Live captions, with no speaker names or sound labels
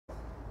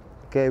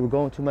Okay, we're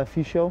going to my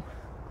physio,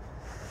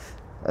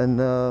 and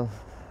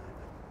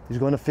he's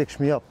going to fix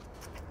me up.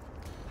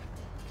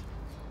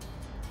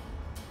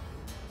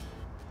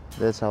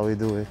 That's how we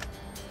do it.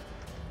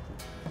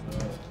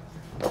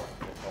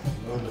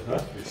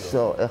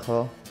 Zo, echt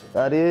wel.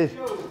 Ja, die is.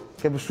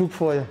 Ik heb bezoek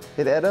voor je.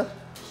 Vind je het erg?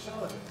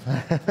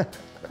 Dit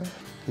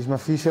is mijn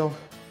physio.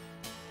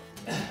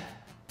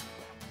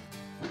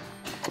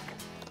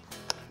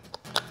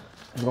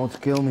 He's going to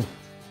kill me.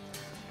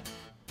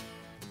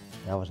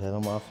 Ja, hij was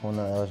helemaal gewoon,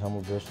 hij was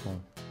helemaal bewust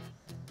van.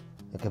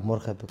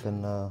 Morgen heb ik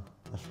een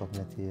afspraak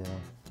met die,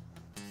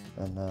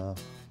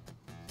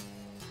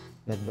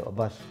 met de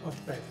Bas.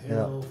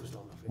 Heel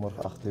verstandig.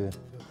 Morgen 8 uur.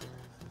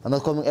 I'm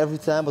not coming every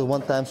time, but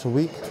one time a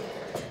week.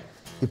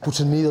 He puts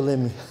a needle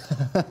in me.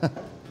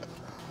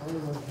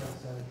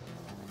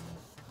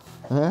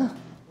 Huh?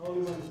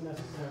 Only when it's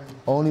necessary.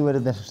 Only when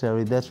it's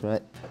necessary, that's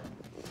right.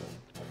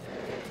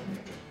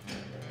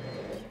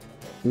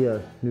 Ja,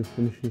 nu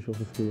misschien zo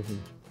gevoelig.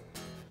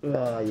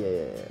 Ah,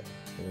 yeah.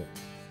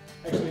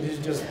 Actually, this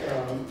is just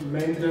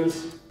maintenance.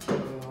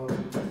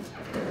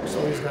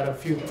 So he's got a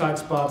few tight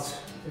spots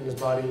in his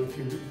body, a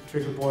few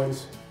trigger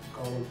points.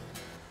 Call them.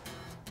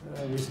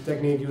 We use the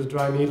technique, use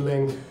dry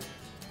needling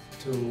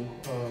to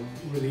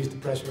release the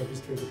pressure of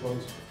these trigger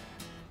points.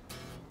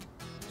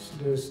 So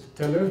there's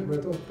tender,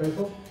 brittle,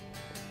 painful?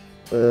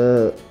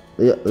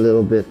 Yeah, a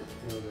little bit.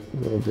 A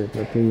little bit,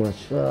 not too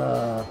much.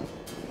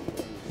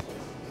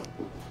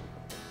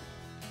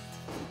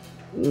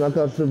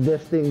 Knockout's the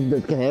best thing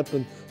that can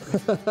happen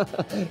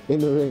in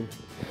the ring.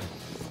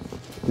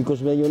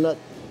 Because when you're not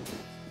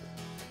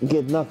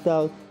get knocked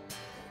out,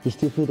 you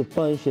still feel the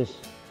punches.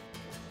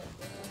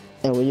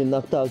 And when you're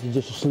knocked out, you're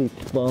just asleep.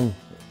 Bang.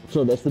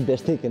 So that's the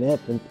best thing can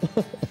happen.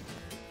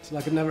 It's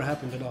like it never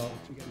happened at all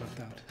if you get knocked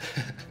out.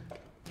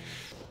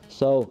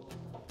 So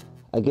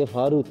I gave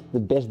Harut the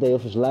best day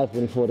of his life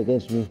when he fought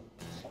against me.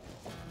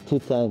 2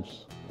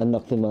 times I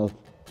knocked him out.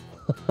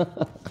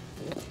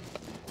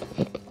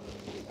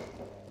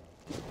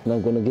 And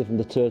I'm gonna give him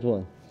the 3rd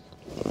one.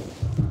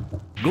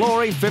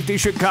 Glory 50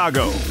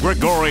 Chicago.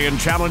 Gregorian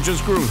challenges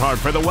Groenhart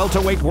for the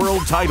welterweight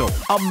world title,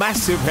 a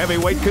massive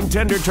heavyweight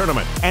contender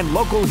tournament, and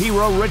local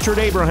hero Richard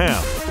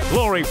Abraham.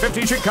 Glory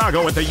 50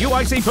 Chicago at the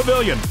UIC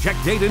Pavilion. Check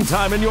date and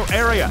time in your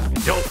area.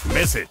 Don't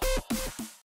miss it.